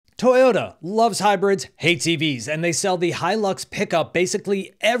Toyota loves hybrids, hates EVs, and they sell the Hilux Pickup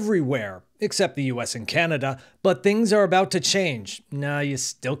basically everywhere, except the US and Canada. But things are about to change. Nah, you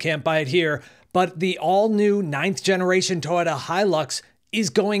still can't buy it here, but the all-new 9th generation Toyota Hilux is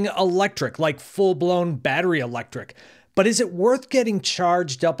going electric, like full-blown battery electric. But is it worth getting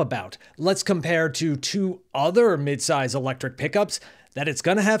charged up about? Let's compare to two other midsize electric pickups that it's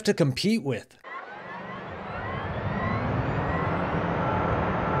gonna have to compete with.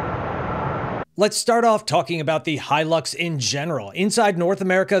 Let's start off talking about the Hilux in general. Inside North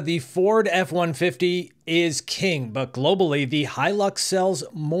America, the Ford F-150 is king, but globally, the Hilux sells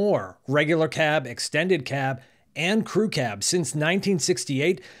more regular cab, extended cab, and crew cab. Since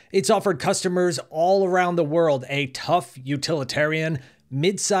 1968, it's offered customers all around the world a tough, utilitarian,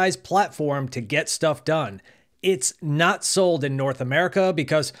 mid-size platform to get stuff done. It's not sold in North America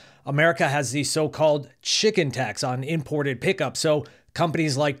because America has the so-called chicken tax on imported pickups, so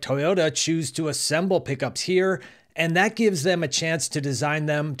companies like Toyota choose to assemble pickups here, and that gives them a chance to design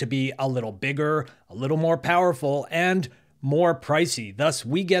them to be a little bigger, a little more powerful, and more pricey. Thus,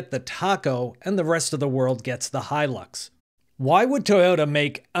 we get the Taco and the rest of the world gets the Hilux. Why would Toyota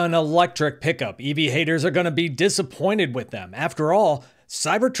make an electric pickup? EV haters are going to be disappointed with them. After all,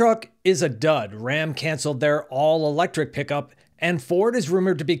 Cybertruck is a dud. Ram canceled their all-electric pickup, and Ford is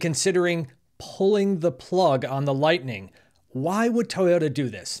rumored to be considering pulling the plug on the Lightning. Why would Toyota do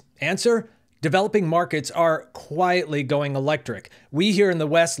this? Answer: developing markets are quietly going electric. We here in the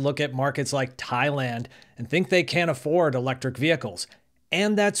West look at markets like Thailand and think they can't afford electric vehicles.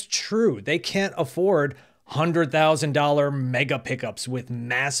 And that's true. They can't afford $100,000 mega pickups with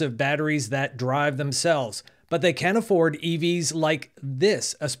massive batteries that drive themselves. But they can afford EVs like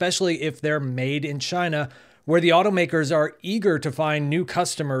this, especially if they're made in China, where the automakers are eager to find new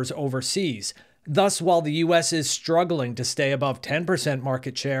customers overseas. Thus, while the US is struggling to stay above 10%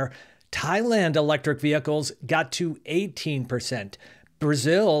 market share, Thailand electric vehicles got to 18%.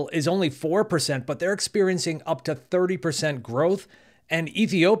 Brazil is only 4%, but they're experiencing up to 30% growth. And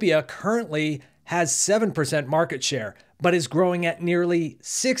Ethiopia currently has 7% market share, but is growing at nearly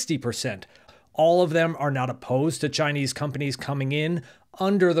 60%. All of them are not opposed to Chinese companies coming in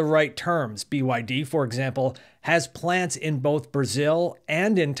under the right terms. BYD, for example, has plants in both Brazil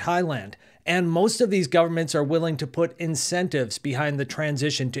and in Thailand. And most of these governments are willing to put incentives behind the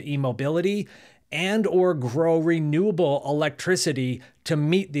transition to e-mobility and or grow renewable electricity to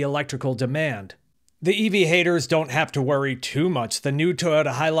meet the electrical demand. The EV haters don't have to worry too much. The new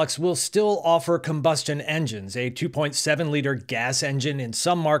Toyota Hilux will still offer combustion engines, a 2.7-liter gas engine in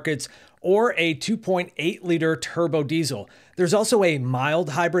some markets, or a 2.8-liter turbo diesel. There's also a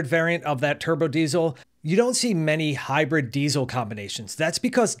mild hybrid variant of that turbo diesel. You don't see many hybrid diesel combinations. That's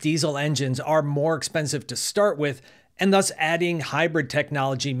because diesel engines are more expensive to start with, and thus adding hybrid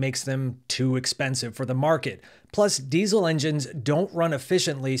technology makes them too expensive for the market. Plus, diesel engines don't run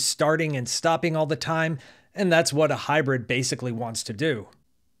efficiently starting and stopping all the time, and that's what a hybrid basically wants to do.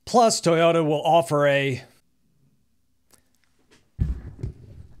 Plus, Toyota will offer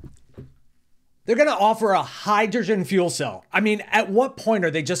They're going to offer a hydrogen fuel cell. I mean, at what point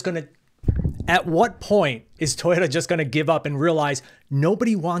is Toyota just going to give up and realize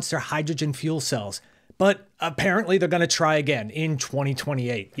nobody wants their hydrogen fuel cells? But apparently they're going to try again in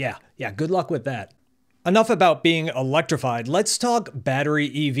 2028. Yeah, good luck with that. Enough about being electrified. Let's talk battery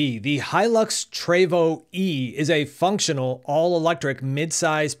EV. The Hilux Trevo E is a functional, all-electric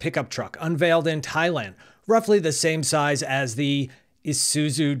mid-size pickup truck unveiled in Thailand, roughly the same size as the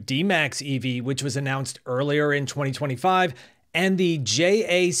Isuzu D-Max EV, which was announced earlier in 2025, and the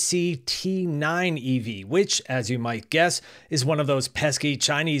JAC-T9 EV, which, as you might guess, is one of those pesky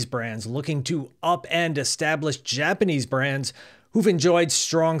Chinese brands looking to upend established Japanese brands who've enjoyed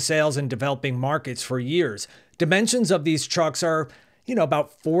strong sales in developing markets for years. Dimensions of these trucks are,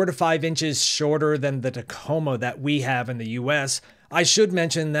 about 4 to 5 inches shorter than the Tacoma that we have in the US. I should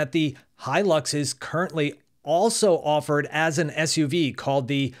mention that the Hilux is currently also offered as an SUV called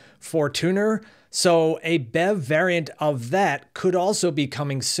the Fortuner, so a BEV variant of that could also be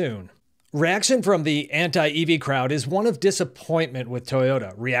coming soon. Reaction from the anti-EV crowd is one of disappointment with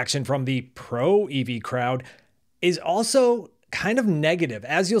Toyota. Reaction from the pro-EV crowd is also kind of negative.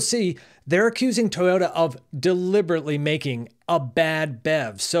 As you'll see, they're accusing Toyota of deliberately making a bad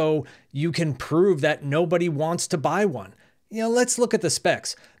BEV so you can prove that nobody wants to buy one. Let's look at the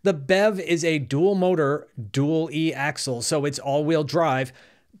specs. The BEV is a dual motor, dual eAxle, so it's all-wheel drive.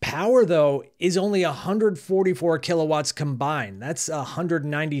 Power, though, is only 144 kilowatts combined. That's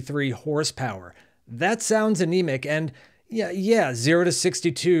 193 horsepower. That sounds anemic, and yeah, 0 to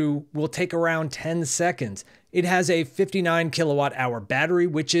 62 will take around 10 seconds. It has a 59 kilowatt hour battery,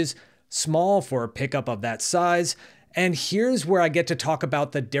 which is small for a pickup of that size. And here's where I get to talk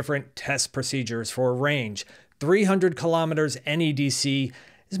about the different test procedures for range. 300 kilometers NEDC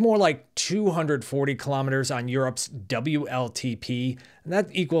is more like 240 kilometers on Europe's WLTP, and that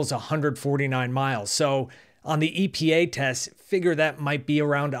equals 149 miles. So on the EPA test, figure that might be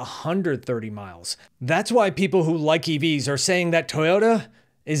around 130 miles. That's why people who like EVs are saying that Toyota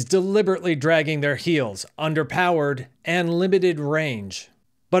is deliberately dragging their heels, underpowered, and limited range.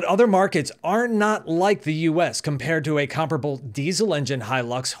 But other markets are not like the US. Compared to a comparable diesel engine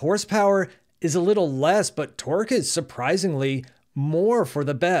Hilux, horsepower is a little less, but torque is surprisingly more for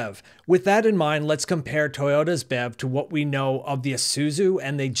the BEV. With that in mind, let's compare Toyota's BEV to what we know of the Isuzu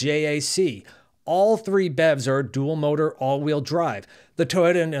and the JAC. All three BEVs are dual motor all-wheel drive. The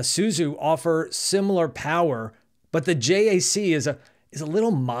Toyota and Isuzu offer similar power, but the JAC is a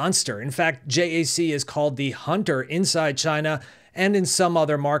little monster. In fact, JAC is called the Hunter inside China and in some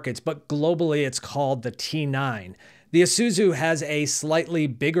other markets, but globally it's called the T9. The Isuzu has a slightly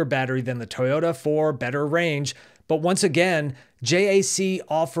bigger battery than the Toyota for better range, but once again, JAC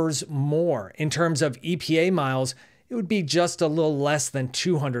offers more. In terms of EPA miles, it would be just a little less than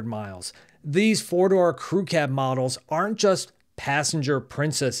 200 miles. These four-door crew cab models aren't just passenger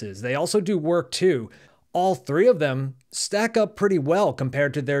princesses, they also do work too. All three of them stack up pretty well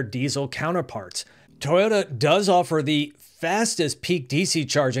compared to their diesel counterparts. Toyota does offer the fastest peak DC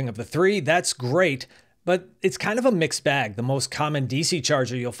charging of the three. That's great, but it's kind of a mixed bag. The most common DC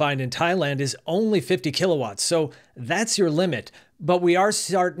charger you'll find in Thailand is only 50 kilowatts, so that's your limit. But we are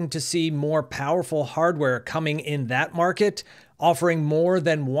starting to see more powerful hardware coming in that market, offering more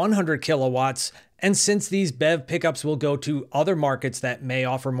than 100 kilowatts. And since these BEV pickups will go to other markets that may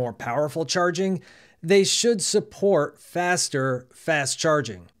offer more powerful charging, they should support faster fast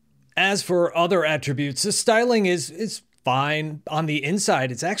charging. As for other attributes, the styling is fine. On the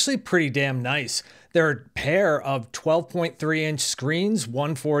inside, it's actually pretty damn nice. There are a pair of 12.3-inch screens,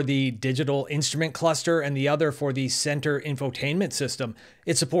 one for the digital instrument cluster and the other for the center infotainment system.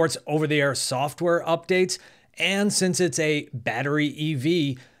 It supports over-the-air software updates, and since it's a battery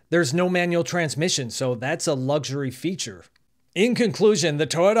EV, there's no manual transmission, so that's a luxury feature. In conclusion, the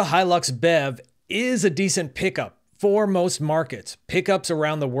Toyota Hilux BEV is a decent pickup for most markets. Pickups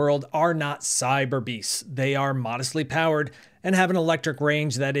around the world are not cyber beasts. They are modestly powered and have an electric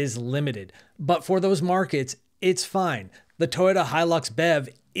range that is limited. But for those markets, it's fine. The Toyota Hilux BEV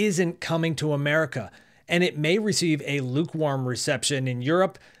isn't coming to America, and it may receive a lukewarm reception in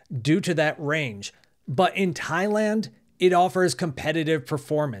Europe due to that range. But in Thailand, it offers competitive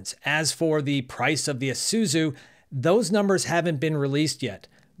performance. As for the price of the Isuzu, those numbers haven't been released yet,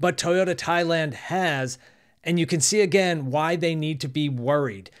 but Toyota Thailand has, and you can see again why they need to be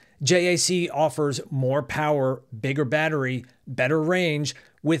worried. JAC offers more power, bigger battery, better range,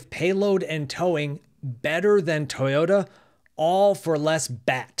 with payload and towing better than Toyota, all for less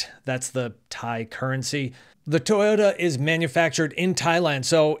baht. That's the Thai currency. The Toyota is manufactured in Thailand,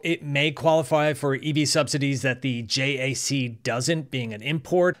 so it may qualify for EV subsidies that the JAC doesn't, being an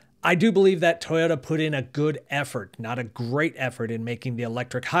import. I do believe that Toyota put in a good effort, not a great effort, in making the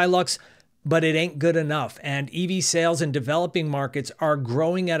electric Hilux, but it ain't good enough, and EV sales in developing markets are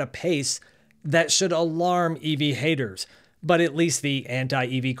growing at a pace that should alarm EV haters. But at least the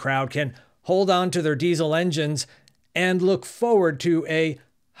anti-EV crowd can hold on to their diesel engines and look forward to a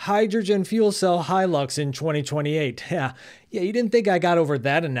hydrogen fuel cell Hilux in 2028. Yeah, you didn't think I got over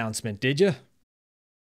that announcement, did you?